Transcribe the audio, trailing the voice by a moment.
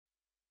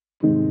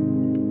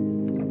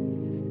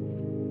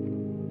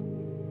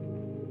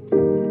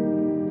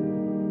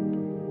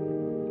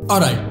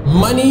Alright,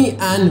 money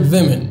and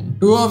women.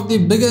 Two of the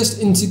biggest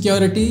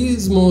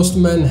insecurities most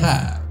men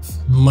have.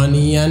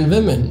 Money and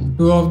women.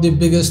 Two of the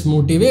biggest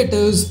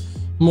motivators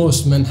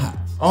most men have.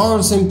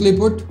 Or simply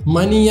put,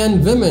 money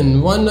and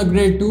women. One a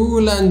great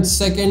tool and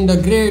second a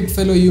great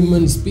fellow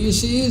human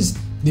species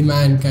the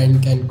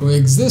mankind can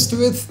coexist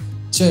with,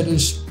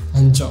 cherish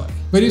and enjoy.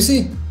 But you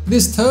see,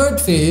 this third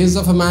phase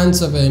of a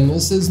man's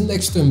awareness is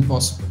next to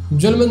impossible.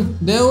 Gentlemen,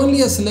 there are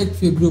only a select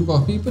few group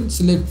of people,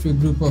 select few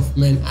group of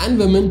men and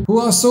women who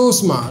are so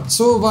smart,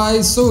 so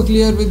wise, so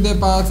clear with their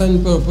path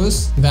and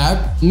purpose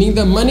that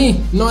neither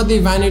money nor the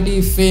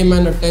vanity, fame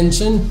and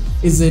attention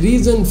is a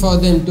reason for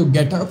them to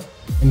get up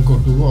and go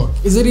to work,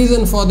 is a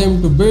reason for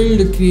them to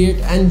build,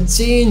 create and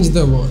change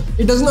the world.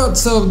 It does not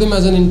serve them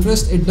as an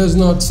interest, it does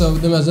not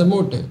serve them as a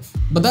motive.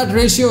 But that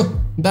ratio,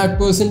 that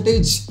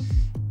percentage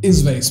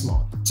is very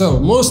small. So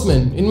most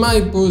men, in my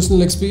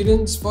personal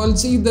experience,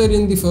 falls either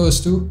in the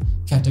first two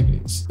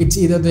categories. It's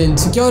either the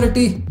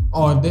insecurity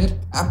or their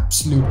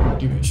absolute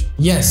motivation.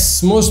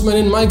 Yes, most men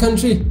in my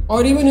country,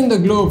 or even in the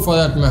globe for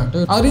that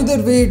matter, are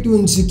either way too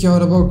insecure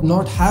about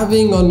not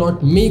having or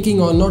not making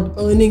or not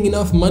earning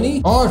enough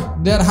money, or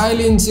they're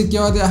highly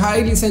insecure, they're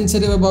highly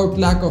sensitive about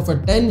lack of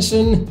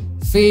attention,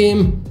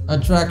 fame,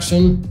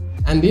 attraction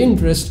and the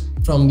interest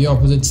from the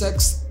opposite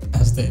sex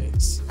as there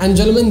is. And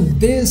gentlemen,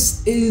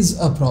 this is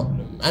a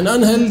problem. An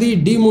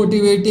unhealthy,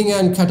 demotivating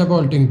and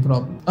catapulting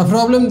problem. A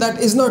problem that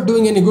is not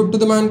doing any good to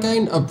the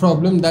mankind, a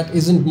problem that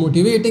isn't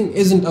motivating,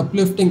 isn't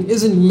uplifting,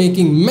 isn't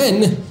making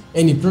men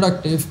any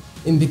productive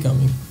in the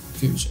coming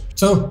future.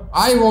 So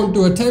I want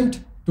to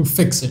attempt to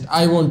fix it.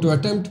 I want to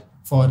attempt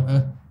for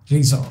a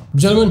resolve.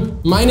 Gentlemen,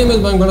 my name is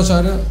Mayank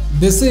Bhattacharya.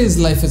 This is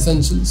Life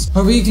Essentials,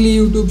 a weekly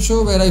YouTube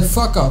show where I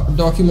fuck up,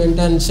 document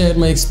and share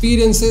my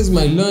experiences,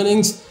 my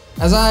learnings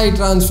as I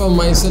transform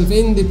myself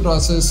in the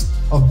process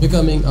of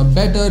becoming a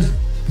better,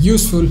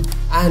 useful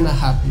and a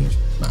happier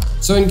man.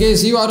 So in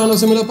case you are on a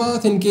similar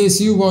path, in case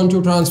you want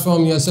to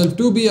transform yourself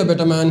to be a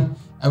better man,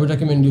 I would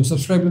recommend you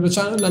subscribe to the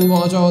channel and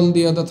watch all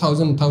the other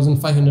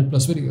 1,500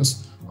 plus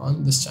videos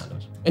on this channel.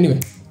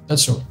 Anyway,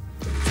 let's show.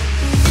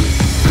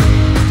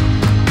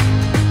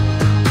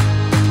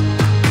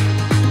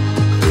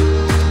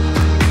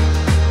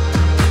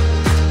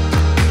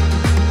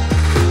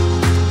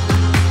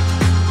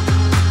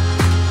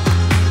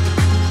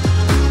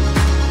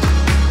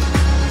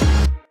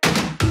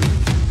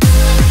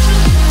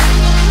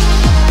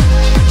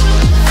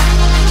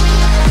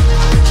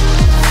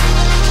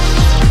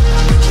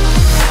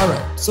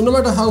 So no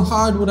matter how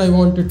hard would I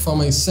want it for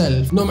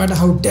myself, no matter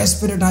how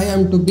desperate I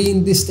am to be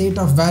in this state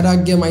of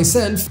vairagya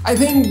myself, I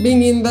think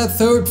being in that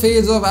third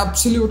phase of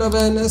absolute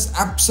awareness,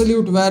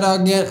 absolute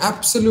vairagya and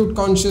absolute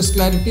conscious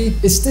clarity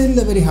is still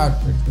a very hard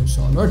trick to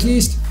solve, or at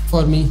least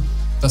for me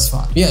thus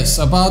far. Yes,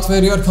 a path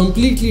where you are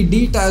completely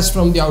detached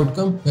from the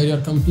outcome, where you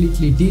are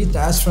completely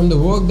detached from the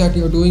work that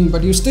you're doing,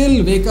 but you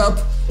still wake up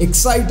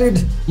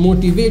excited,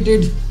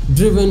 motivated,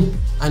 driven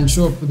and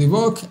show up to the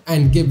work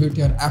and give it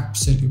your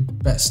absolute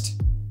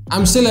best.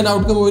 I'm still an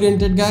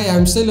outcome-oriented guy,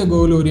 I'm still a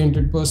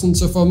goal-oriented person,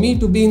 so for me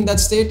to be in that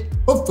state,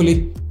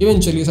 hopefully,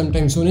 eventually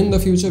sometime soon in the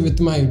future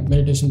with my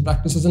meditation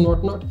practices and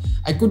whatnot,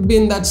 I could be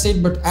in that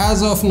state, but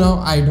as of now,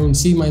 I don't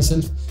see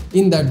myself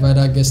in that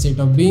vairagya state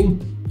of being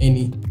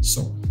any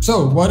so.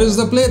 So what is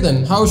the play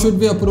then? How should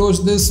we approach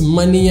this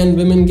money and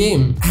women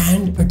game?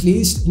 And at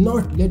least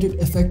not let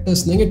it affect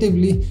us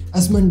negatively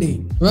as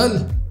mundane.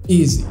 Well,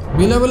 easy.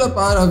 We level up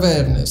our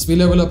awareness, we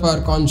level up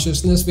our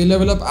consciousness, we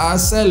level up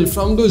ourselves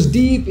from those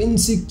deep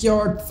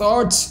insecure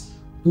thoughts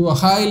to a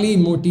highly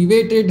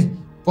motivated,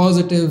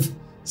 positive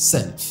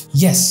self.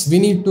 Yes, we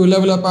need to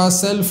level up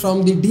ourselves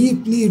from the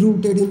deeply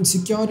rooted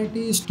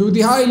insecurities to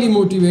the highly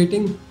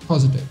motivating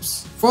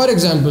positives. For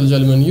example,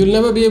 gentlemen, you'll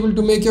never be able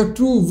to make your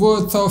true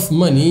worth of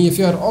money if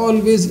you are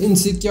always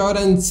insecure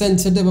and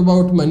sensitive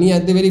about money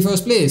at the very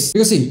first place.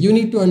 You see, you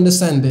need to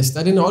understand this,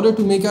 that in order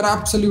to make your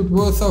absolute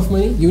worth of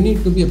money, you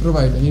need to be a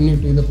provider. You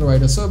need to either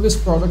provide a service,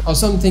 product or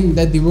something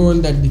that the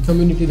world, that the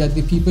community, that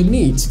the people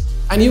needs.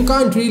 And you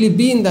can't really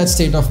be in that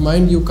state of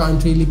mind, you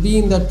can't really be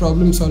in that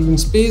problem solving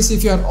space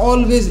if you are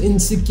always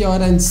insecure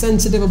and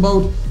sensitive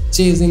about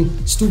chasing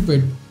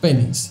stupid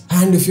pennies.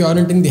 And if you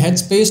aren't in the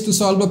headspace to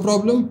solve a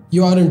problem,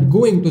 you aren't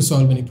going to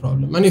solve any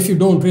problem. And if you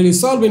don't really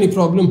solve any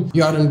problem,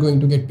 you aren't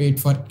going to get paid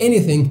for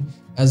anything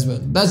as well.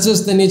 That's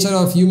just the nature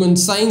of human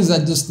science,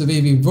 that's just the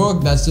way we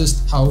work, that's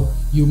just how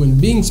human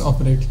beings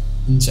operate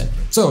in general.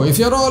 So if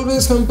you're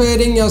always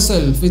comparing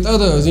yourself with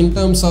others in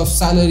terms of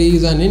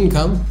salaries and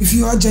income, if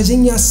you are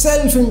judging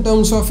yourself in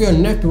terms of your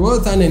net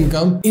worth and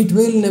income, it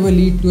will never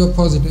lead to a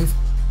positive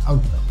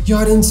outcome.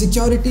 Your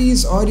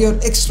insecurities or your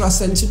extra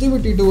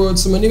sensitivity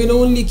towards money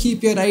will only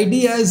keep your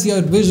ideas,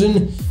 your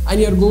vision and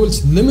your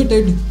goals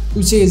limited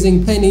to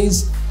chasing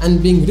pennies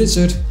and being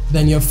richer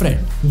than your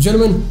friend.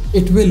 Gentlemen,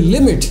 it will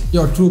limit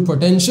your true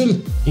potential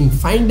in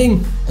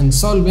finding and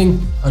solving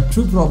a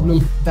true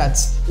problem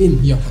that's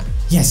in your hands.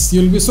 Yes,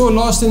 you'll be so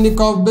lost in the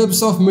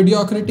cobwebs of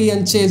mediocrity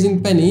and chasing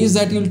pennies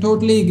that you'll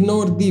totally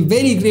ignore the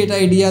very great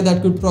idea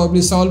that could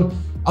probably solve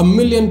a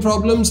million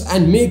problems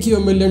and make you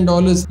 $1 million,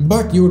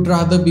 but you'd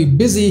rather be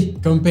busy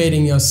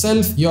comparing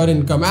yourself, your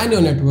income and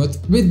your net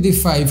worth with the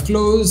 5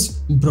 close,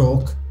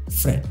 broke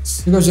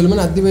friends. Because gentlemen,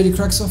 at the very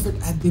crux of it,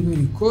 at the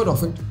very core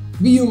of it,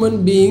 we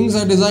human beings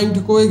are designed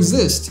to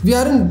coexist. We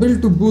aren't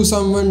built to boo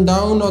someone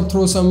down or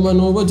throw someone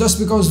over just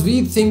because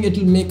we think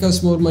it'll make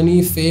us more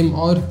money, fame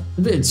or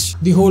rich.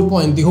 The whole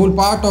point, the whole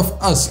part of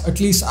us, at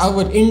least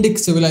our Indic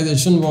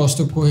civilization, was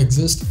to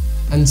coexist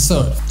and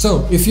serve.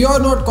 So if you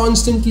are not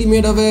constantly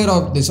made aware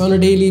of this on a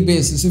daily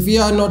basis, if we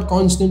are not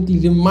constantly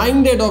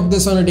reminded of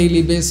this on a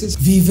daily basis,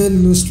 we will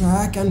lose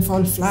track and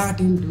fall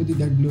flat into the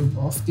dead loop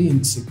of the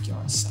insecure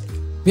cycle.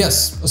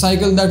 Yes, a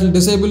cycle that will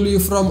disable you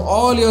from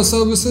all your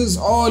services,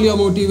 all your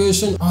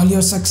motivation, all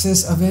your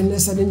success,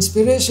 awareness and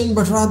inspiration,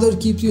 but rather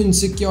keep you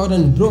insecure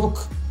and broke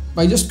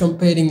by just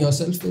comparing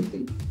yourself with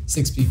the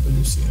 6 people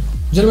you see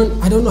around.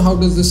 Gentlemen, I don't know how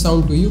does this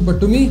sound to you,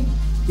 but to me,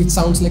 it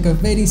sounds like a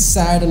very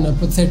sad and a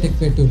pathetic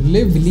way to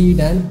live,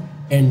 lead and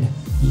end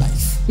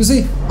life. You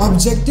see,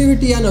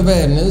 objectivity and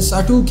awareness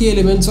are 2 key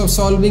elements of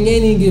solving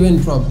any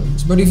given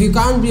problems. But if you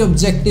can't be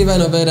objective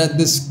and aware at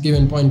this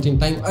given point in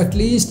time, at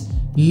least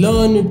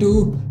learn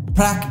to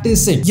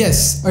practice it.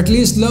 Yes, at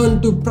least learn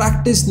to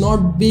practice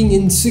not being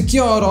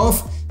insecure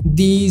of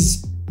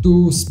these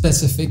 2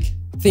 specific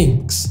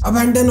things.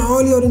 Abandon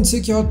all your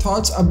insecure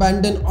thoughts,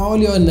 abandon all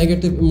your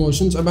negative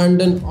emotions,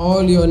 abandon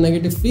all your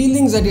negative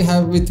feelings that you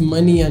have with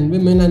money and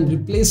women and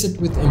replace it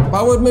with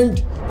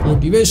empowerment,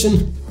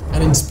 motivation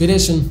and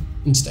inspiration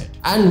instead.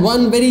 And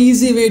one very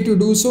easy way to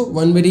do so,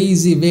 one very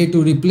easy way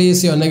to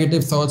replace your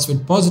negative thoughts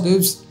with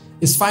positives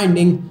is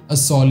finding a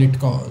solid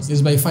cause,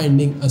 is by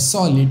finding a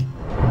solid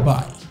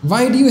why.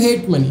 Why do you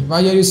hate money? Why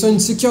are you so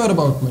insecure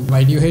about money?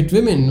 Why do you hate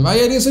women? Why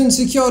are you so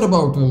insecure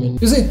about women?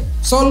 You see,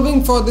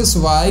 solving for this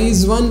why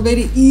is one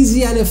very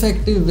easy and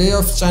effective way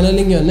of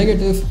channeling your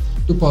negative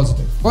to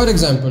positive. For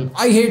example,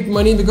 I hate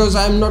money because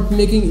I am not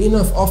making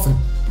enough of it.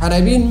 Had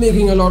I been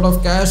making a lot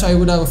of cash, I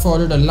would have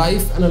afforded a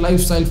life and a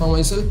lifestyle for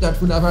myself that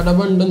would have had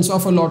abundance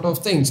of a lot of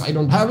things. I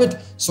don't have it,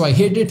 so I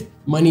hate it.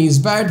 Money is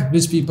bad,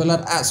 rich people are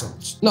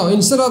assholes. Now,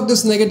 instead of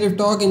this negative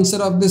talk, instead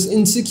of this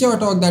insecure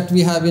talk that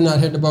we have in our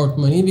head about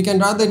money, we can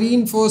rather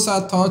reinforce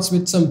our thoughts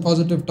with some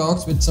positive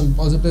talks, with some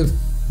positive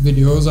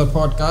videos or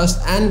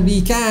podcasts, and we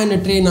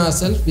can train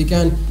ourselves, we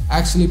can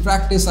actually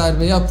practice our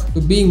way up to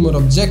being more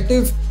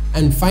objective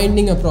and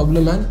finding a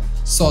problem and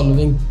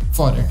solving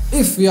for it.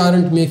 If we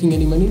aren't making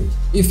any money,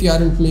 if we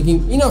aren't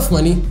making enough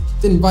money,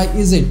 then why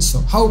is it so?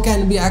 How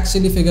can we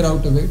actually figure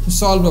out a way to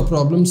solve a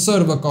problem,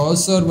 serve a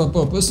cause, serve a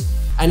purpose,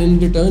 and in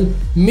return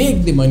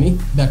make the money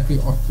that we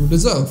ought to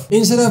deserve?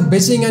 Instead of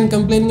bitching and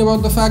complaining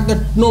about the fact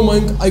that no,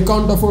 Mayank, I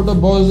can't afford a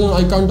Boston,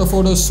 I can't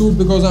afford a suit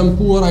because I'm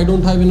poor, I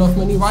don't have enough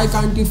money. Why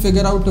can't you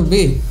figure out a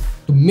way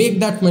to make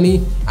that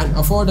money and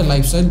afford a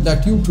lifestyle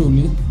that you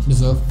truly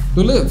deserve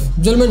to live?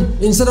 Gentlemen,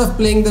 instead of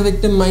playing the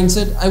victim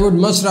mindset, I would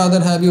much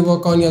rather have you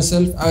work on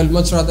yourself. I will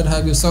much rather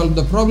have you solve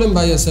the problem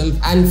by yourself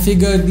and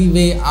figure the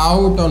way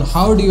out on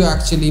how do you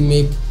actually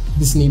make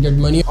this needed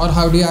money, or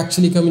how do you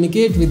actually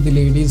communicate with the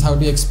ladies, how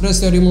do you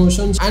express your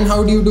emotions, and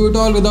how do you do it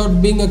all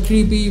without being a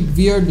creepy,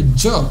 weird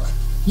jerk.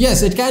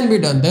 Yes, it can be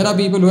done. There are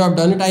people who have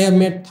done it. I have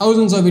made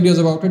thousands of videos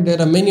about it.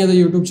 There are many other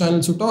YouTube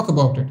channels who talk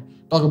about it.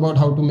 Talk about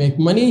how to make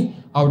money,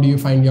 how do you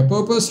find your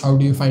purpose, how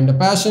do you find a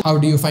passion, how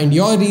do you find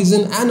your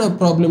reason and a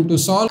problem to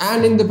solve,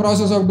 and in the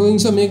process of doing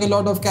so make a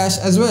lot of cash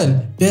as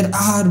well. There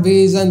are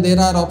ways and there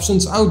are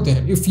options out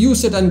there. If you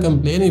sit and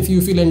complain, if you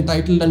feel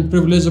entitled and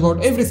privileged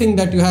about everything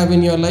that you have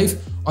in your life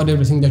or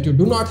everything that you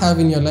do not have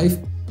in your life,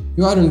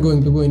 you aren't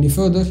going to go any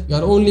further. You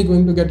are only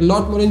going to get a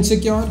lot more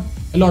insecure,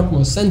 a lot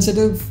more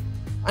sensitive,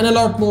 and a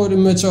lot more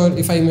immature,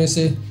 if I may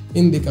say,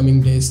 in the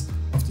coming days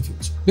of the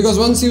future. Because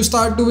once you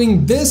start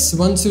doing this,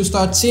 once you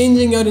start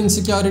changing your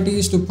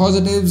insecurities to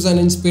positives and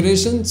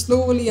inspiration,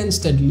 slowly and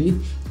steadily,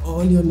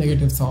 all your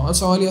negative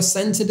thoughts, all your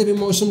sensitive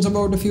emotions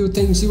about a few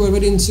things you are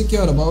very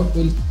insecure about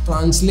will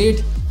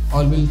translate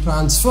or will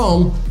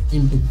transform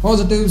into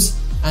positives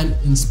and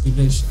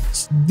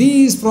inspirations.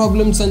 These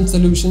problems and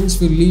solutions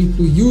will lead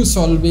to you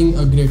solving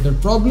a greater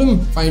problem,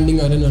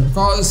 finding an inner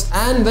cause,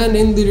 and then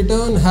in the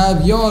return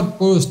have your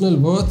personal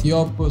worth,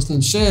 your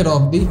personal share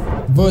of the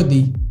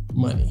worthy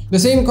money. The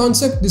same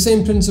concept, the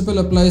same principle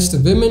applies to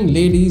women,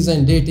 ladies,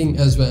 and dating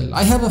as well.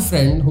 I have a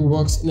friend who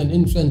works in an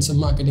influencer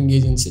marketing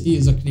agency. He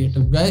is a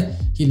creative guy.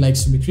 He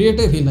likes to be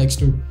creative. He likes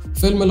to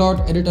film a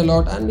lot, edit a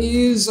lot, and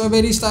he is a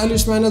very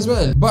stylish man as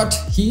well. But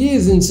he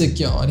is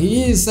insecure,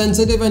 he is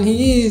sensitive, and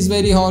he is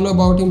very hollow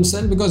about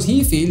himself because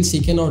he feels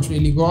he cannot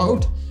really go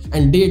out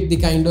and date the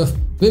kind of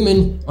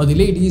women or the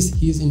ladies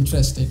he is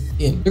interested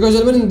in. Because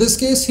gentlemen, in this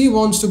case, he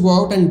wants to go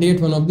out and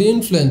date one of the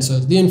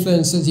influencers. The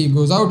influencers he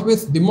goes out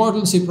with, the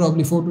models he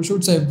probably photo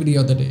shoots every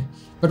other day.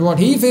 But what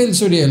he fails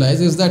to realize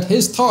is that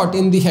his thought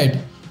in the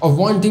head of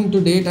wanting to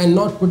date and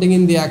not putting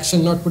in the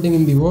action, not putting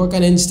in the work,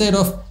 and instead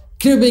of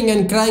cribbing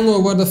and crying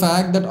over the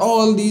fact that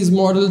all these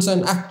models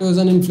and actors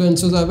and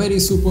influencers are very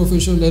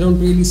superficial, they don't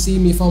really see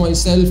me for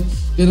myself,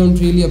 they don't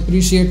really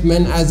appreciate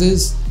men as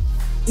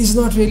is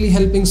not really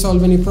helping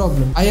solve any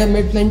problem. I have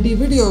made plenty of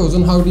videos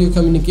on how do you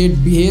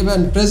communicate, behave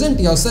and present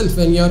yourself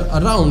when you're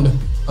around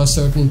a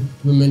certain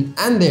women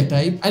and their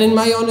type. And in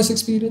my honest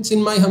experience,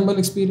 in my humble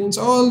experience,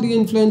 all the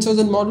influencers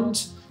and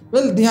models,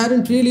 well, they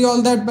aren't really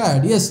all that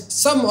bad. Yes,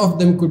 some of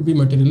them could be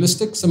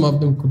materialistic, some of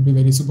them could be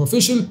very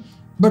superficial,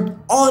 but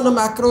on a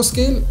macro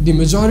scale, the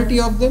majority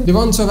of them, the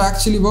ones who have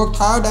actually worked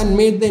hard and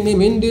made their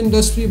name in the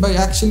industry by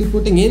actually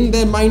putting in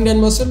their mind and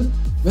muscle,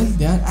 well,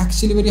 they are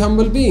actually very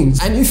humble beings.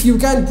 And if you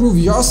can prove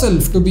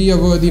yourself to be a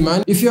worthy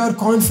man, if you are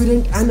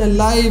confident and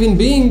alive in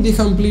being the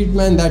complete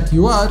man that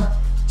you are,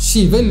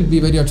 she will be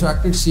very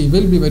attracted, she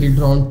will be very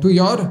drawn to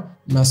your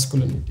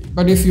masculinity.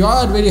 But if you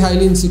are very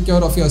highly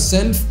insecure of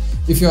yourself,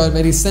 if you are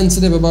very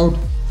sensitive about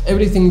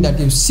everything that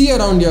you see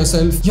around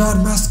yourself, your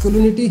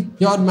masculinity,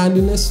 your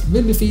manliness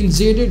will feel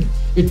jaded.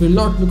 It will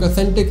not look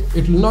authentic.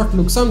 It will not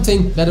look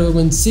something that a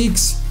woman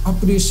seeks,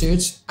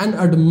 appreciates and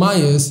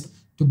admires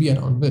to be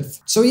around with.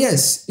 So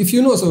yes, if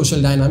you know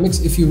social dynamics,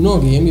 if you know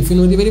game, if you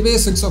know the very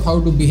basics of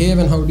how to behave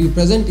and how do you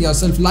present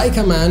yourself like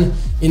a man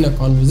in a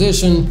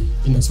conversation,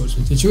 in a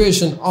social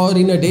situation or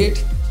in a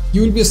date,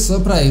 you will be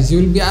surprised.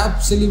 You will be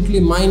absolutely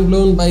mind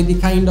blown by the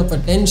kind of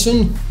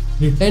attention,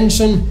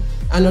 retention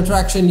and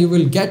attraction you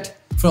will get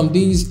from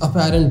these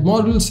apparent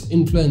models,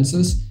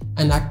 influencers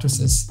and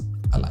actresses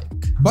alike.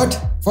 But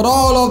for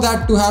all of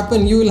that to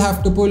happen, you will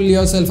have to pull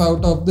yourself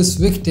out of this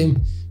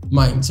victim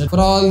mindset. For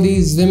all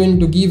these women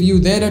to give you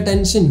their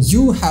attention,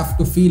 you have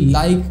to feel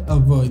like a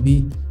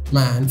worthy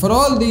man. For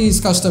all these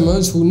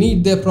customers who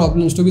need their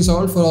problems to be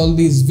solved, for all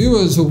these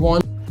viewers who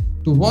want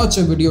to watch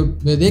a video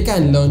where they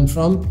can learn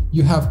from,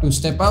 you have to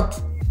step up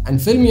and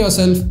film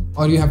yourself,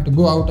 or you have to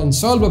go out and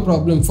solve a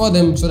problem for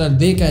them so that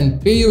they can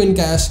pay you in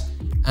cash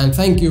and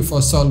thank you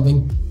for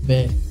solving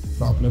their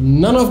problem.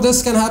 None of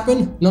this can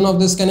happen. None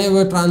of this can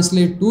ever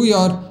translate to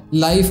your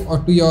life or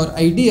to your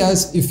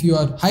ideas if you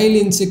are highly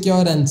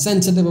insecure and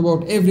sensitive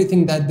about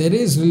everything that there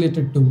is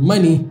related to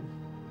money,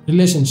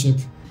 relationship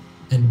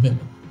and women.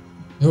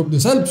 I hope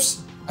this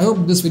helps. I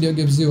hope this video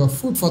gives you a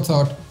food for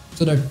thought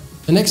so that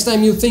the next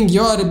time you think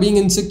you are being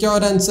insecure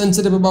and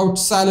sensitive about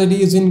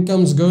salaries,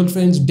 incomes,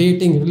 girlfriends,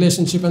 dating,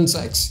 relationship and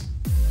sex,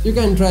 you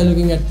can try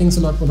looking at things a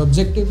lot more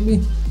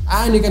objectively,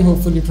 and you can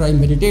hopefully try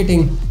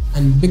meditating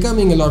and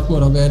becoming a lot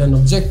more aware and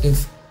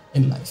objective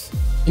in life.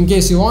 In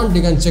case you want,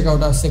 you can check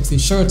out our sexy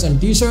shirts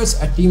and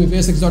t-shirts at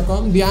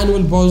teamabasics.com. The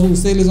annual Boston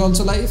sale is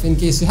also live. In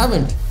case you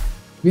haven't,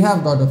 we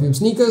have got a few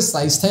sneakers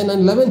size 10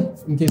 and 11.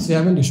 In case you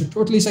haven't, you should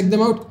totally check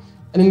them out.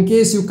 And in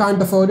case you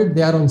can't afford it,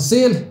 they are on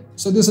sale.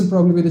 So this will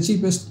probably be the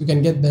cheapest. You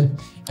can get them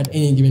at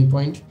any given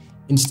point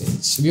in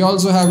stage. We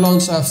also have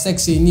launched our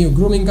sexy new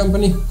grooming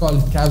company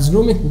called Calves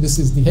Grooming. This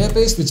is the hair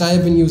paste which I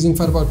have been using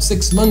for about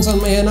 6 months on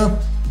my hair now.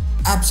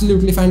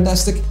 Absolutely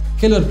fantastic,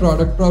 killer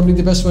product, probably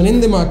the best one in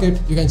the market.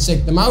 You can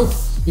check them out.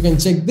 You can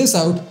check this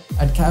out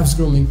at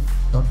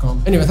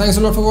calvesgrooming.com. Anyway, thanks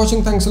a lot for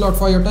watching. Thanks a lot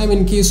for your time.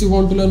 In case you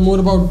want to learn more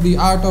about the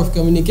art of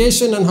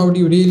communication and how do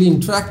you really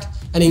interact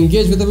and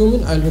engage with a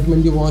woman, I'll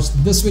recommend you watch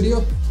this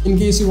video. In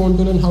case you want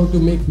to learn how to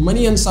make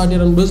money and start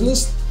your own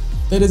business,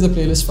 there is a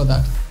playlist for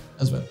that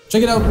as well.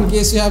 Check it out in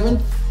case you haven't,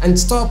 and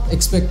stop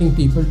expecting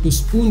people to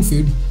spoon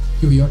feed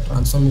you your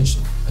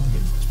transformation at the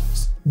very first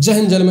place. Jai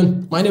Hind,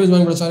 gentlemen. My name is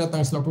Mayank.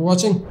 Thanks a lot for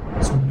watching.